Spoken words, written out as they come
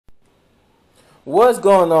What's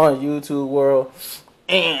going on, YouTube world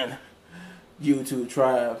and YouTube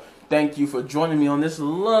tribe? Thank you for joining me on this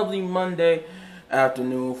lovely Monday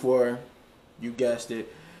afternoon for, you guessed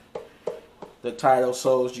it, the title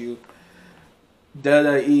shows you,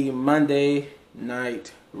 WWE Monday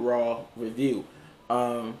Night Raw review.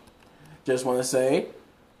 Just want to say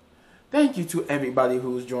thank you to everybody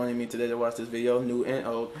who's joining me today to watch this video, new and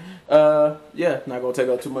old. Yeah, not gonna take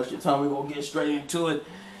up too much of your time. We're gonna get straight into it.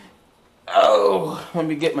 Oh, let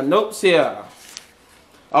me get my notes here.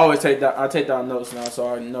 I always take down notes now,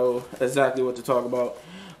 so I know exactly what to talk about.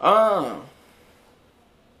 I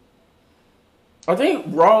think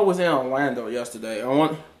Raw was in Orlando yesterday.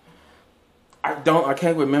 I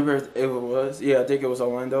can't remember if it was. Yeah, I think it was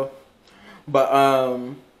Orlando. But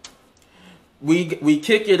we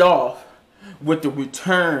kick it off with the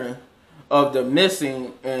return of the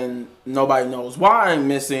missing, and nobody knows why I'm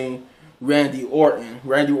missing, Randy Orton.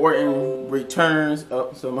 Randy Orton returns.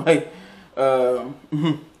 Oh, somebody. I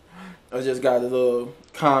just got a little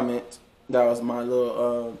comment. That was my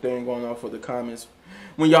little thing going on for the comments.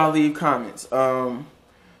 When y'all leave comments,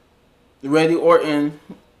 Randy Orton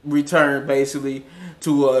returned basically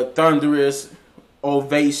to a thunderous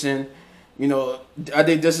ovation. You know, I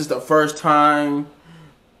think this is the first time.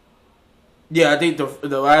 Yeah, I think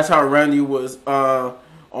the last time Randy was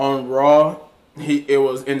on Raw, it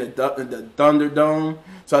was in the Thunderdome.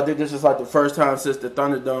 So I think this is like the first time since the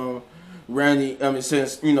Thunderdome,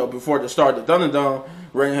 since, you know, before the start of the Thunderdome,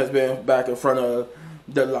 Randy has been back in front of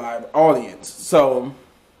the live audience. So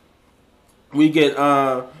we get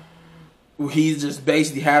he's just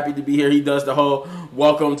basically happy to be here. He does the whole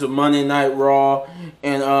welcome to Monday Night Raw,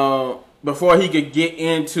 and before he could get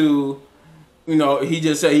into, you know, he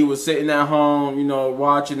just said he was sitting at home, you know,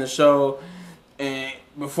 watching the show, and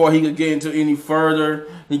before he could get into any further,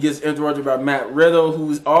 he gets interrupted by Matt Riddle,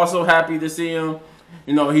 who's also happy to see him.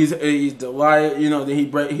 You know, he's delighted. You know, then he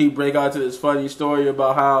break out to this funny story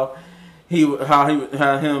about how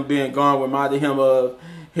him being gone reminded him of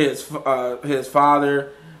his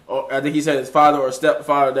father, or I think he said his father or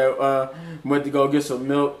stepfather that went to go get some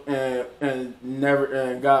milk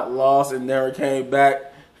and got lost and never came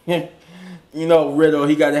back. You know, Riddle,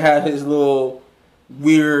 he got to have his little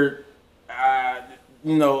weird,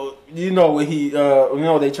 you know what he,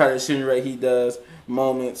 they try to insinuate he does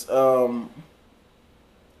moments. Then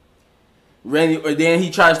he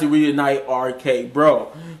tries to reunite RK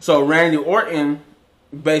Bro. So Randy Orton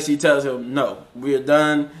basically tells him, no, we're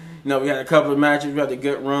done. You know, we had a couple of matches, we had a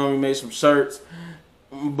good run, we made some shirts,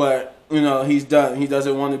 but, you know, he's done. He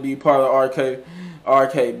doesn't want to be part of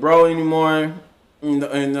RK Bro anymore.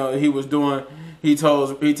 And he was doing. He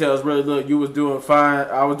tells Riddle, look, you was doing fine.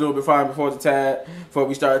 I was doing fine before the tag, before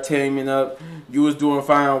we started teaming up. You was doing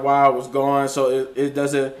fine while I was gone, so it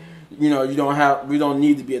doesn't, you know, we don't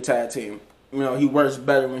need to be a tag team. You know, he works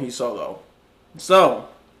better when he's solo. So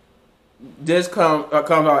this comes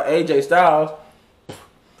out AJ Styles,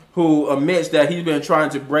 who admits that he's been trying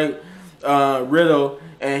to break Riddle,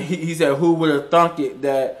 and he said, who would have thunk it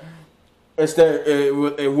that instead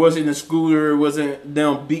it wasn't the scooter, it wasn't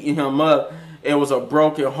them beating him up. It was a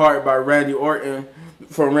broken heart by Randy Orton,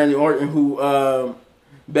 from Randy Orton, who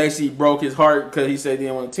basically broke his heart because he said he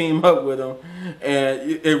didn't want to team up with him,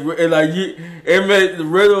 and it made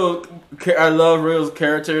Riddle. I love Riddle's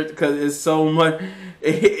character because it's so much.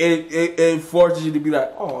 It forces you to be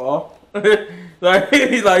like, aw, like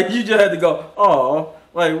you just had to go, aw,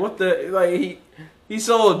 like what the he's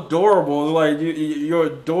so adorable. Like you're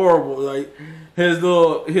adorable. Like his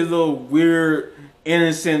little weird,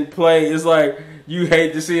 innocent play. It's like you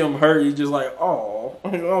hate to see him hurt. You're just like, oh,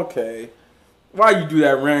 okay, why you do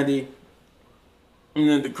that, Randy? And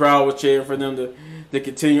then the crowd was cheering for them to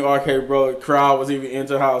continue RK Bro. The crowd was even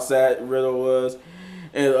into how sad Riddle was,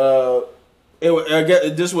 and I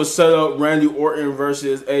guess this was set up Randy Orton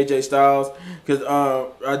versus AJ Styles, because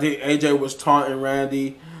I think AJ was taunting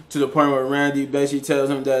Randy to the point where Randy basically tells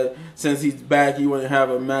him that since he's back, he wouldn't have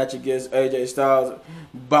a match against AJ Styles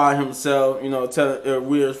by himself. You know,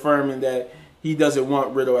 reaffirming that he doesn't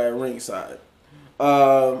want Riddle at ringside.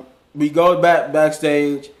 We go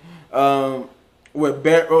backstage with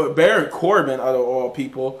Baron Corbin, out of all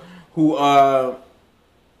people, who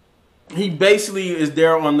he basically is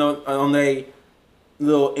there on a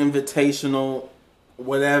little invitational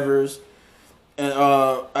whatevers, and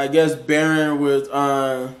I guess Baron was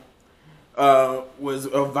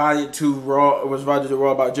invited to Raw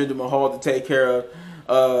by Jinder Mahal to take care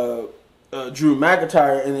of Drew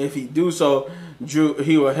McIntyre, and if he do so,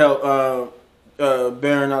 he will help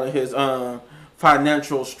Baron out of his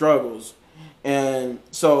financial struggles. And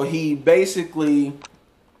so he basically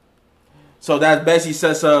So that basically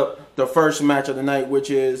sets up the first match of the night, which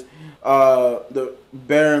is the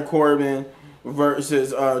Baron Corbin versus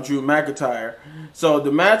Drew McIntyre. So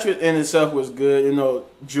the match in itself was good. You know,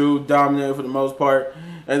 Drew dominated for the most part,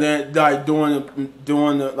 and then like doing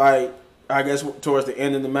the like, I guess towards the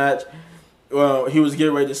end of the match, he was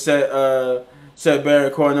getting ready to set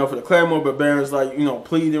Baron Corbin up for the Claymore, but Baron's like, you know,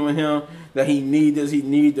 pleading with him that he need this, he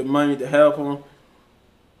need the money to help him.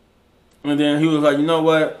 And then he was like, you know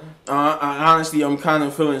what? Honestly, I'm kind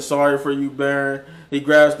of feeling sorry for you, Baron. He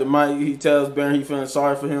grabs the mic. He tells Baron he's feeling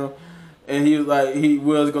sorry for him. And he was like, he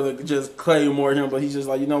was going to just claymore him. But he's just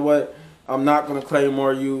like, you know what? I'm not going to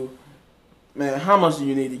claymore you. Man, how much do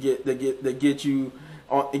you need to get you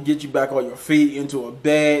back on your feet, into a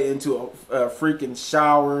bed, into a freaking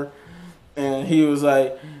shower? And he was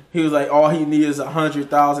like, all he needs is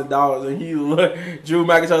 $100,000. And he looked, Drew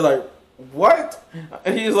McIntyre was like, what?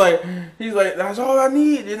 And he's like, that's all I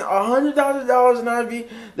need, and $100,000, and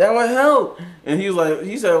that would help. And he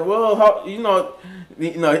said, well, how, you know,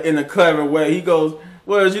 in a clever way, he goes,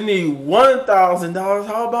 well, you need $1,000.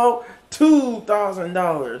 How about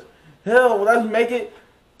 $2,000? Hell, let's make it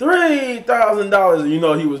 $3,000. You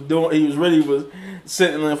know, he was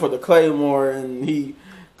sitting in for the Claymore, and he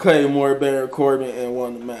Claymore Baron Corbin and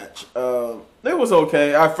won the match. It was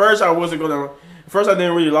okay. At first, I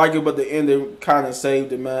didn't really like it, but the ending kind of saved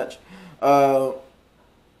the match.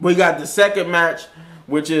 We got the second match,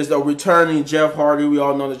 which is the returning Jeff Hardy. We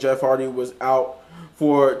all know that Jeff Hardy was out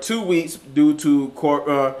for 2 weeks due to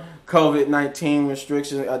COVID-19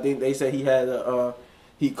 restrictions. I think they said he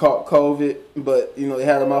caught COVID, but you know they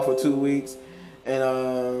had him out for 2 weeks,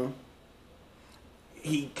 and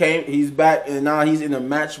he's back, and now he's in a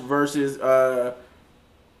match versus Karrion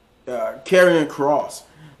Kross.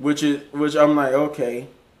 Which I'm like, okay.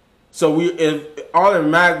 So if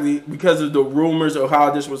automatically, because of the rumors of how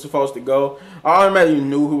this was supposed to go, I automatically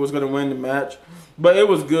knew who was going to win the match. But it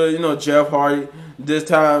was good. You know, Jeff Hardy, this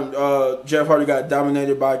time, Jeff Hardy got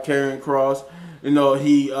dominated by Karrion Kross. You know,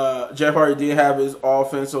 Jeff Hardy did have his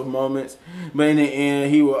offensive moments, but in the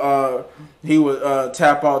end, he would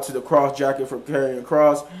tap out to the cross jacket from Karrion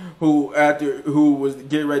Kross, who was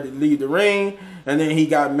getting ready to leave the ring, and then he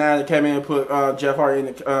got mad and came in and put Jeff Hardy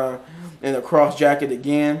in the cross jacket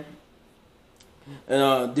again,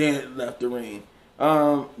 and then left the ring.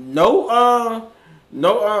 My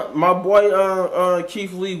boy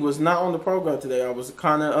Keith Lee was not on the program today. I was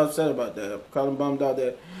kind of upset about that. I'm kind of bummed out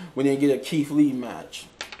that we didn't get a Keith Lee match.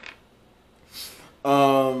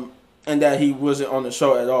 And that he wasn't on the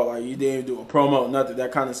show at all. Like, he didn't do a promo, nothing.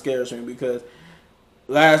 That kind of scares me because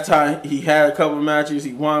last time he had a couple matches,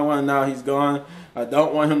 he won one, now he's gone. I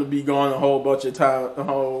don't want him to be gone a whole bunch of time, a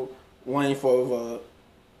whole length of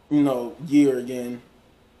year again.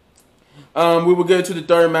 We will get to the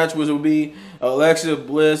third match, which will be Alexa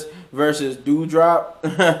Bliss versus Doudrop.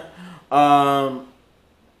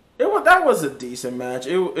 That was a decent match.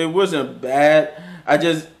 It wasn't bad. I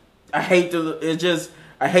hate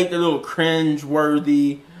the little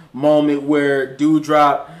cringe-worthy moment where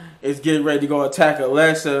Doudrop is getting ready to go attack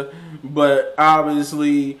Alexa, but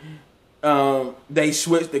obviously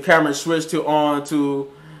the camera switched onto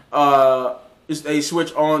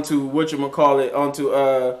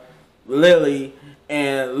Lily,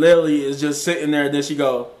 and Lily is just sitting there. Then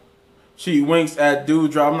she winks at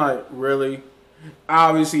Doudrop. I'm like, really?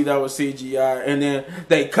 Obviously that was CGI, and then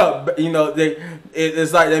they cut. You know,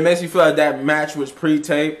 it's like it makes me feel like that match was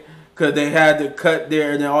pre-taped because they had to cut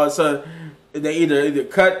there, and then all of a sudden they either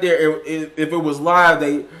cut there. If it was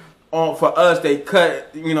live, for us they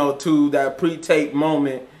cut to that pre-taped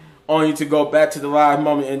moment, only to go back to the live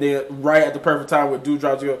moment, and then right at the perfect time with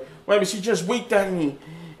Doudrop to go, wait a minute, she just winked at me,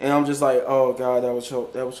 and I'm just like, oh god, that was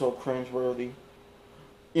so cringe-worthy.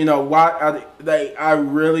 You know why? I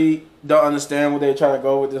really don't understand what they're trying to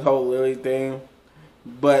go with this whole Lily thing,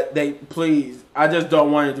 but I just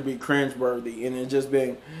don't want it to be cringe-worthy, and it's just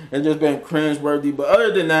been cringe-worthy. But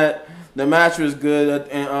other than that, the match was good,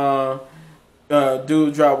 and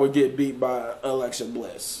Doudrop would get beat by Alexa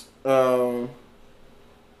Bliss.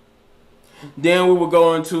 Then we would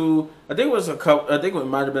go into, I think it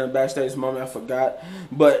might have been a backstage moment, I forgot.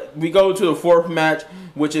 But we go to the fourth match,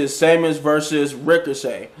 which is Sheamus versus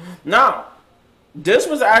Ricochet. Now, this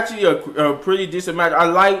was actually a pretty decent match. I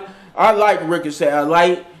like Ricochet. I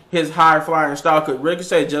like his high-flying style, because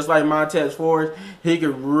Ricochet, just like Montez Ford, he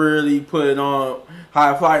could really put it on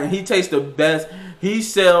high-flying. He takes the best. He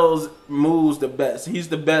sells moves the best. He's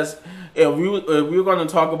the best. If we were going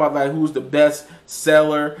to talk about like who's the best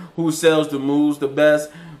seller, who sells the moves the best,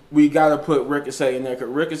 we got to put Ricochet in there, because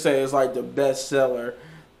Ricochet is like the best seller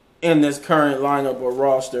in this current lineup or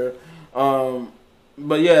roster.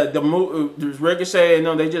 But yeah, the Ricochet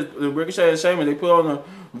and Ricochet and Sheamus, they put on a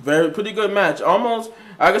pretty good match. Almost,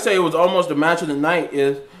 I could say it was almost the match of the night.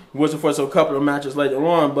 It wasn't for a couple of matches later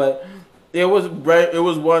on, but it was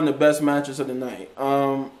one of the best matches of the night.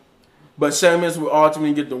 But Sheamus would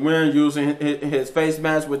ultimately get the win using his face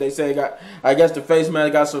mask, where they say I guess the face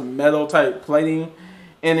mask got some metal type plating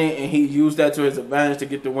in it, and he used that to his advantage to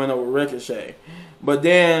get the win over Ricochet. But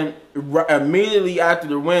then immediately after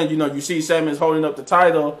the win, you see Sheamus holding up the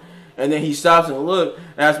title, and then he stops and look.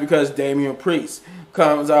 And that's because Damian Priest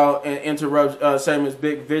comes out and interrupts Sheamus'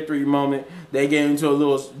 big victory moment. They get into a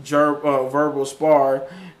little verbal spar,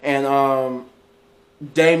 and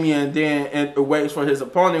Damian then waits for his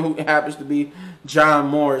opponent, who happens to be John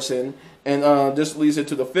Morrison. And this leads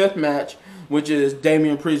into the fifth match, which is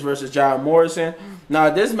Damian Priest versus John Morrison.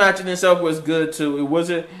 Now, this match in itself was good too. It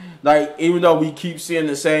wasn't like, even though we keep seeing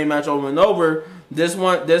the same match over and over, this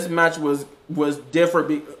match was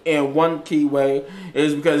different in one key way.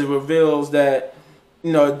 Is because it reveals that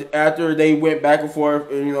after they went back and forth,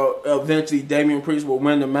 eventually Damian Priest will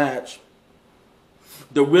win the match.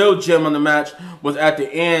 The real gem of the match was at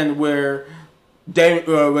the end, where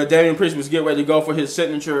Damian Priest was getting ready to go for his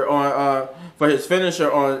signature for his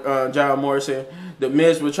finisher on John Morrison. The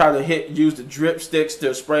Miz would try to use the drip sticks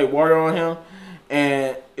to spray water on him,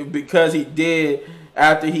 and because he did,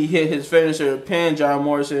 after he hit his finisher and pinned John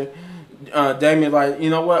Morrison, Damian like, you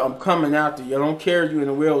know what, I'm coming after you. I don't care if you're in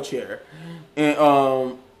a wheelchair.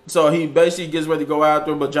 And so he basically gets ready to go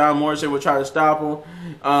after him, but John Morrison would try to stop him.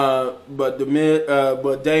 But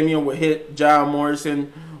Damian would hit John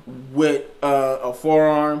Morrison with a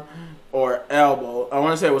forearm or elbow. I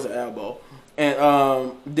want to say it was an elbow.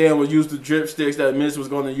 And then would use the drip sticks that Miz was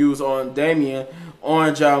going to use on Damian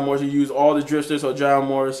on John Morrison. Use all the drip sticks on John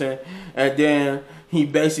Morrison, and then he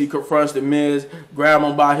basically confronts the Miz, grab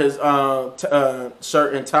him by his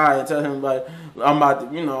shirt and tie, and tell him like, "I'm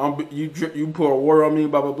about to, you pour water on me,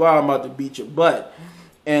 blah blah blah. I'm about to beat your butt."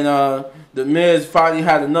 And the Miz finally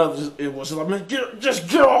had enough. It was like, "Man, just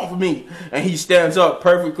get off of me!" And he stands up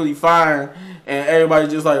perfectly fine, and everybody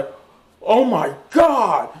just like, "Oh my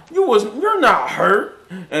God, you're not hurt."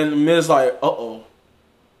 And the Miz like,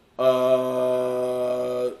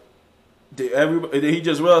 he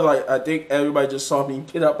just realized, like, I think everybody just saw me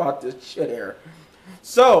get up out this shit here.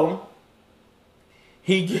 So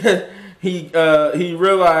he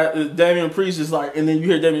realized Damian Priest is like, and then you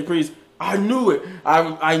hear Damian Priest, "I knew it.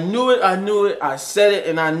 I knew it. I said it,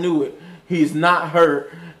 and I knew it. He's not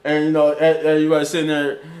hurt." And everybody sitting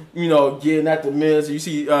there, getting at the Miz. You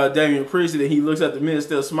see Damian Priest, and then he looks at the Miz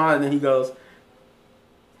still smiling, and he goes,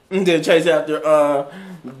 and then chase after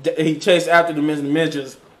the Miz, and the Miz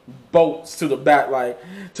just bolts to the back, like,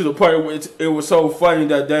 to the point where it was so funny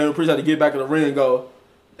that Damian Priest had to get back in the ring and go,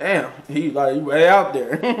 "Damn, he way out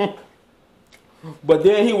there." But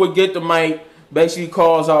then he would get the mic, basically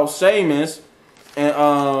calls out Sheamus,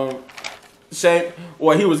 and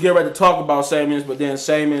he was getting ready to talk about Sheamus, but then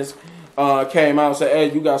Sheamus came out and said,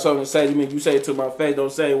 "Hey, you got something to say to me? You say it to my face.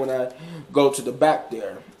 Don't say it when I go to the back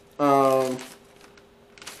there."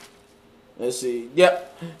 Let's see.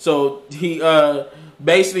 Yep. So he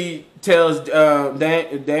basically tells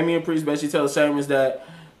Damian Priest basically tells Sheamus that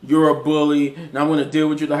you're a bully, and I'm gonna deal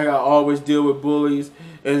with you like I always deal with bullies,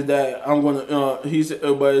 and that I'm gonna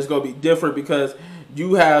but it's gonna be different because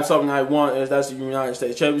you have something I want, and that's the United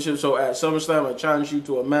States Championship. So at SummerSlam, I challenge you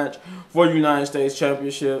to a match for the United States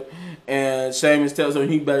Championship. And Sheamus tells him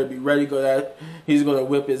he better be ready for that. He's gonna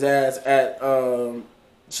whip his ass at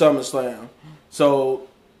SummerSlam. So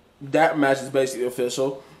that match is basically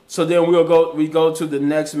official. So then we go to the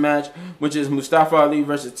next match, which is Mustafa Ali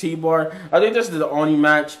versus T-Bar. I think this is the only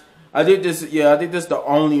match. I think this is the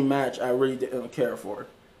only match I really didn't care for.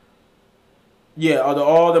 Yeah,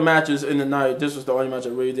 all the matches in the night, this was the only match I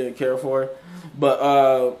really didn't care for. But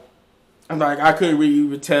I couldn't really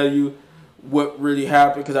even tell you what really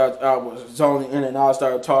happened because I was zoning in and out. I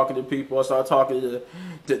started talking to people. I started talking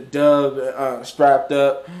to Dub Strapped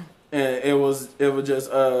Up, and it was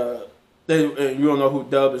just and you don't know who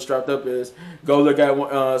Dub and Strapped Up is, go look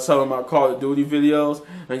at some of my Call of Duty videos,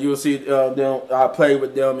 and you'll see them. I played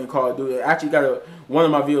with them in Call of Duty. I actually one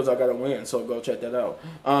of my videos I got to win, so go check that out.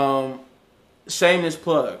 Shameless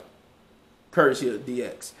plug, courtesy of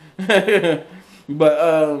DX.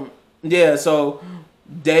 But yeah, so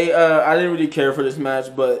I didn't really care for this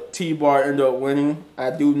match, but T-Bar ended up winning.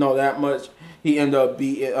 I do know that much. He ended up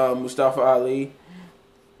beating Mustafa Ali.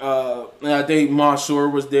 And I think Mansoor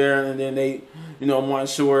was there, and then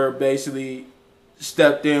Mansoor basically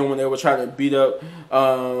stepped in when they were trying to beat up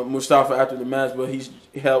Mustafa after the match, but he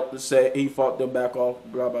helped to say he fought them back off.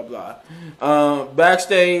 Blah blah blah.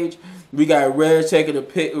 Backstage, we got Reggie taking a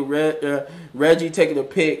pic. Reggie taking a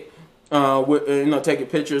pic, taking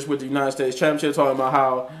pictures with the United States Championship, talking about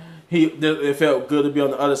how it felt good to be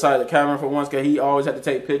on the other side of the camera for once, because he always had to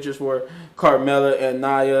take pictures for Carmella and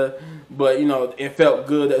Nia. But it felt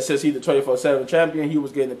good that since he's the 24/7 champion, he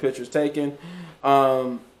was getting the pictures taken.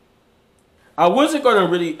 I wasn't gonna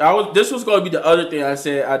really. This was gonna be the other thing I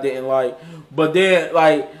said I didn't like, but then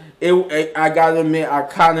I gotta admit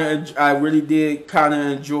I really did kind of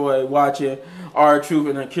enjoy watching R-Truth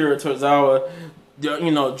and Akira Tozawa,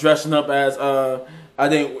 dressing up as I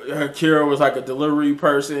think Akira was like a delivery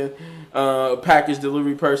person, package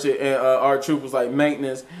delivery person, and R-Truth was like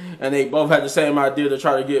maintenance, and they both had the same idea to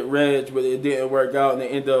try to get Reg, but it didn't work out, and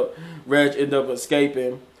Reg ended up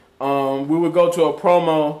escaping. We would go to a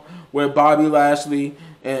promo where Bobby Lashley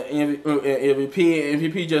and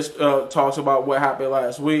MVP just talks about what happened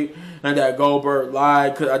last week, and that Goldberg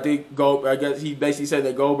lied, because I guess he basically said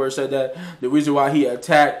that Goldberg said that the reason why he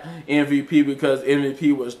attacked MVP because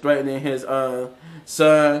MVP was threatening his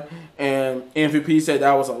son, and MVP said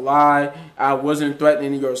that was a lie. I wasn't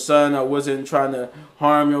threatening your son. I wasn't trying to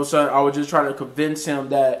harm your son. I was just trying to convince him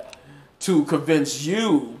to convince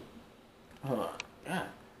you. Hold on. God,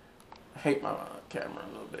 I hate my camera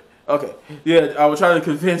a little bit. Okay. Yeah, I was trying to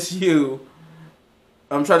convince you.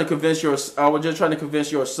 I was just trying to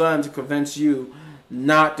convince your son to convince you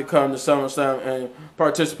not to come to SummerSlam and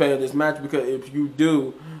participate in this match, because if you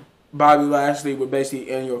do, Bobby Lashley would basically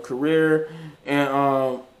end your career,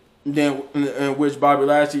 and then in which Bobby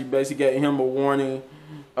Lashley basically gave him a warning.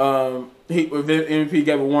 MVP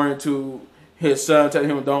gave a warning to his son, telling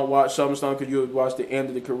him don't watch SummerSlam because you would watch the end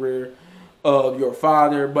of the career of your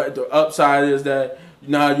father. But the upside is that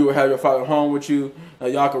now you will have your father home with you,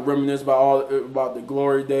 and y'all can reminisce about the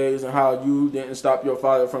glory days and how you didn't stop your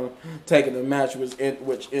father from taking the match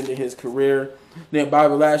which ended his career. Then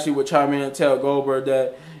Bobby Lashley would chime in and tell Goldberg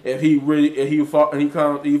that if he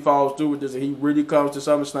follows through with this, and he really comes to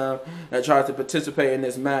SummerSlam and tries to participate in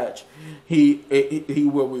this match, he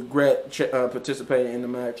will regret participating in the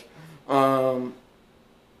match.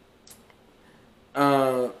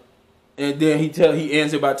 And then he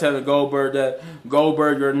ends it by telling Goldberg that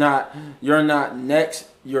Goldberg, you're not next,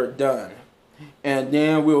 you're done. And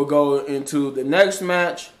then we'll go into the next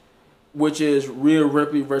match, which is Rhea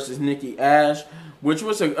Ripley versus Nikki Ash, which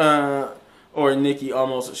was or Nikki,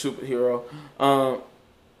 almost a superhero.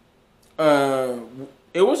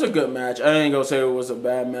 It was a good match. I ain't gonna say it was a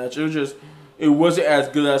bad match. It wasn't as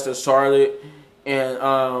good as the Charlotte and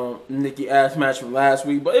Nikki Ash match from last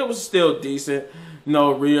week, but it was still decent.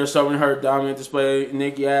 Rhea showing her dominant display,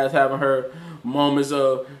 Nikki Ash having her moments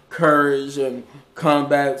of courage and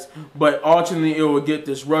comebacks, but ultimately it would get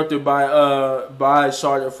disrupted by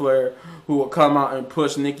Charlotte Flair, who will come out and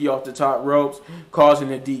push Nikki off the top ropes,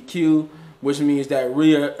 causing a DQ, which means that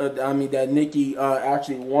Nikki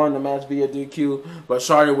actually won the match via DQ, but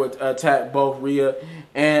Charlotte would attack both Rhea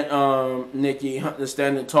and Nikki,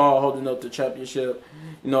 standing tall, holding up the championship,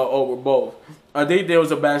 over both. I think there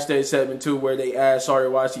was a backstage segment too where they asked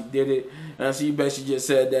Charlotte why she did it, and she basically just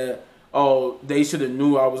said that, they should have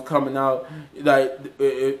knew I was coming out. Like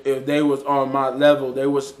if they was on my level, they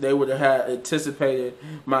would have had anticipated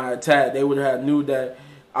my attack. They would have knew that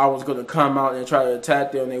I was gonna come out and try to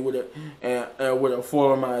attack them. They would have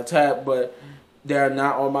followed my attack, but they're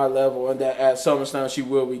not on my level. And that at SummerSlam she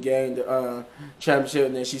will regain the championship.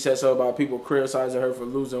 And then she said something about people criticizing her for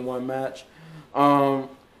losing one match.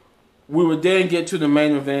 We would then get to the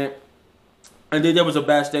main event, and then there was a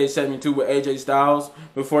backstage segment too with AJ Styles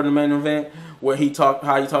before the main event, where he talked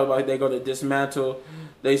about they're going to dismantle.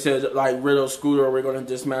 They said like Riddle, Scooter, we're going to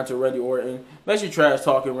dismantle Randy Orton. Basically trash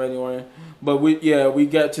talking Randy Orton. But we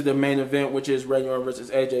get to the main event, which is Randy Orton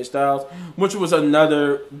versus AJ Styles, which was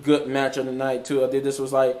another good match of the night too. I think this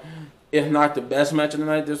was like, if not the best match of the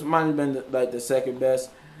night, this might have been like the second best.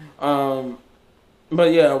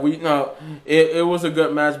 But yeah, it was a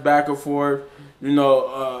good match, back and forth.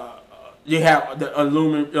 You have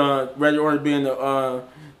the Randy Orton being the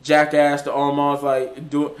jackass, to almost like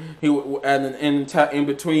in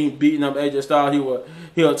between beating up AJ Styles,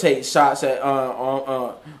 he'll take shots at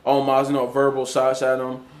almost verbal shots at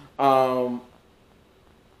him. And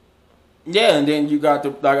then you got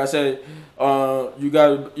like I said, you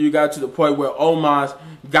got to the point where Omos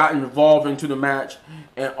got involved into the match,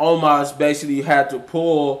 and Omos basically had to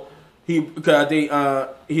pull. Because I think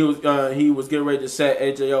he was getting ready to set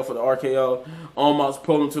AJ up for the RKO. Omos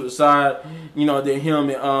pulled him to the side. Then him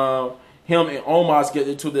him and Omos get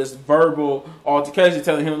into this verbal altercation,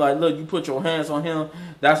 telling him like, look, you put your hands on him,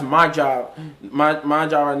 that's my job. My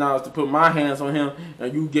job right now is to put my hands on him,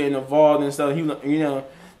 and you getting involved and stuff. He, you know,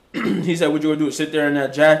 he said, what you gonna do is sit there in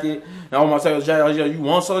that jacket? And Omos said, jacket, you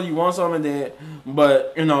want some? And then,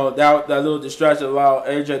 but, you know, that little distraction allowed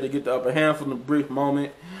AJ to get the upper hand for the brief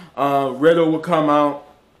moment. Riddle would come out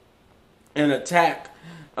and attack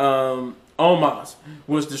Omos,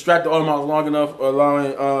 was distracted Omos long enough,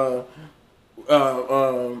 allowing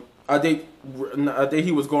I think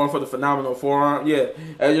he was going for the phenomenal forearm. Yeah,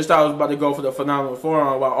 I just thought I was about to go for the phenomenal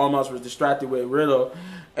forearm while Omos was distracted with Riddle,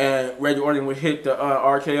 and Randy Orton would hit the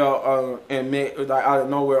RKO and make like out of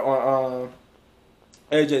nowhere on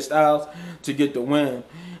AJ Styles to get the win,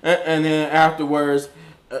 and then afterwards.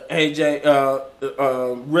 Riddle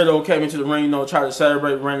came into the ring, you know, tried to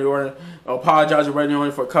celebrate Randy Orton, apologize to Randy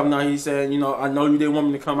Orton for coming out. He said, you know, I know you didn't want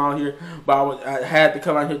me to come out here, but I had to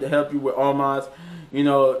come out here to help you with Omos. You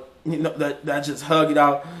know that just hug it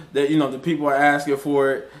out. That, you know, the people are asking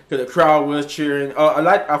for it because the crowd was cheering.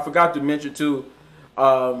 I forgot to mention too,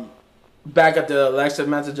 back at the election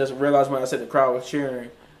match, I just realized when I said the crowd was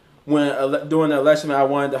cheering. When during the election match, I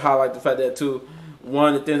wanted to highlight the fact that too.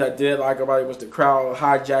 One of the things I did like about it was the crowd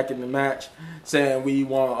hijacking the match, saying we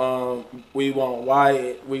want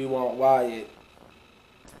Wyatt,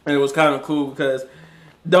 and it was kind of cool because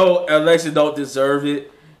though Alexa don't deserve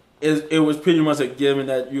it, it was pretty much a given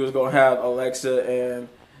that you was gonna have Alexa and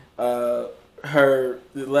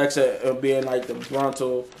Alexa being like the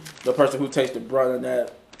person who takes the brunt of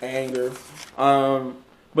that anger.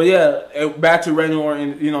 But yeah, back to Randy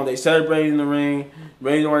Orton. You know, they celebrated in the ring.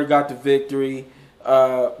 Randy Orton got the victory.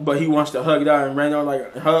 But he wants to hug it out, and Randy Orton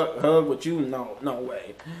like hug with you? No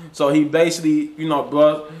way. So he basically, you know,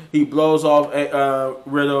 blows off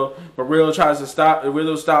Riddle, but Riddle tries to stop.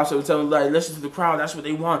 Riddle stops and tells him like, listen to the crowd. That's what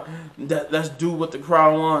they want. Let's do what the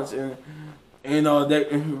crowd wants, and you know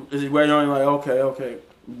Randy Orton like okay,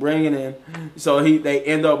 bring it in. So they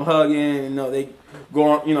end up hugging, and, you know, they go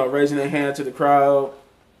on, you know, raising their hand to the crowd.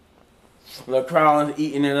 The crowd is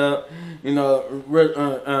eating it up, you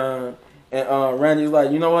know. And Randy's like,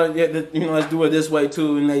 you know what, let's do it this way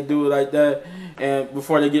too, and they do it like that. And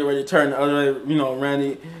before they get ready to turn the other way, you know,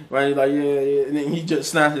 Randy like, yeah, and then he just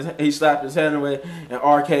slapped his hand away, and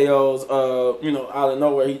RKO's, you know, out of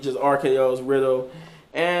nowhere, he just RKO's Riddle,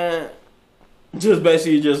 and just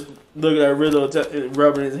basically just looking at Riddle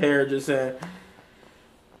rubbing his hair, just saying,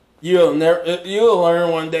 you'll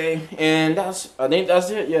learn one day. And I think that's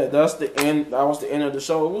it. Yeah, that's the end. That was the end of the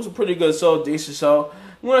show. It was a pretty good show, decent show.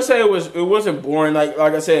 I want to say it wasn't boring. Like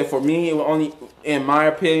I said, for me, it was only, in my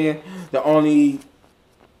opinion, the only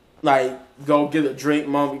like go get a drink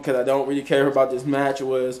moment, because I don't really care about this match,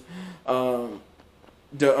 was the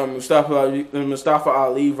Mustafa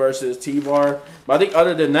Ali versus T-Bar. But I think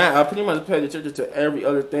other than that, I pretty much paid attention to every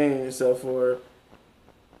other thing except for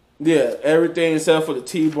everything except for the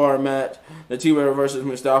T-Bar match, the T-Bar versus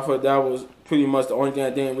Mustafa. That was pretty much the only thing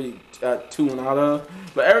I didn't really tune out of.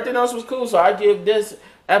 But everything else was cool. So I give this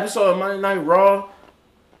episode of Monday Night Raw,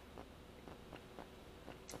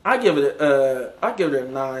 I give it a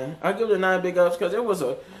 9. I give it a 9 big ups, because it was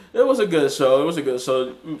a good show. It was a good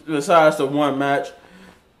show. Besides the one match,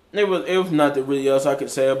 it was nothing really else I could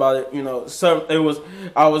say about it. You know,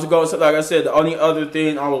 I was going to, like I said, the only other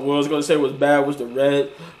thing I was going to say was bad was the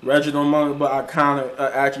Reginald moment, but I kind of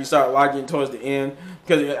actually started liking it towards the end,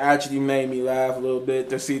 because it actually made me laugh a little bit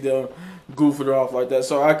to see them goof it off like that.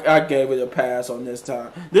 So I gave it a pass on this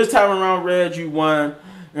time. This time around, Reg, you won,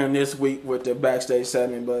 and this week with the backstage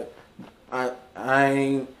segment, but I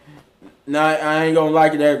ain't gonna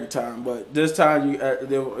like it every time. But this time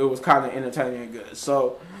it was kind of entertaining and good.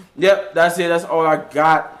 So yep, that's it. That's all I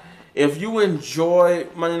got. If you enjoy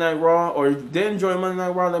Monday Night Raw, or if you did enjoy Monday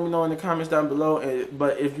Night Raw, let me know in the comments down below.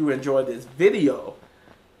 But if you enjoyed this video,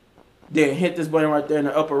 then hit this button right there in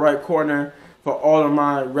the upper right corner for all of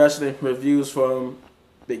my wrestling reviews from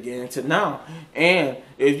beginning to now. And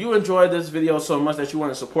if you enjoyed this video so much that you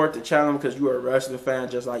want to support the channel because you are a wrestling fan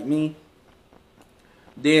just like me,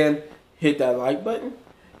 then hit that like button,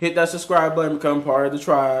 hit that subscribe button, become part of the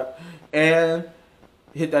tribe, and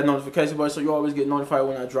hit that notification button so you always get notified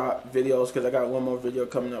when I drop videos, because I got one more video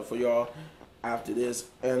coming up for y'all after this.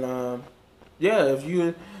 And yeah, if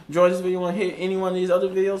you enjoyed this video and want to hit any one of these other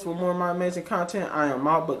videos for more of my amazing content, I am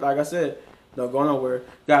out. But like I said, don't go nowhere.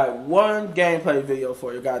 Got one gameplay video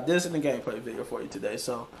for you. Got this and the gameplay video for you today.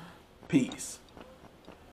 So, peace.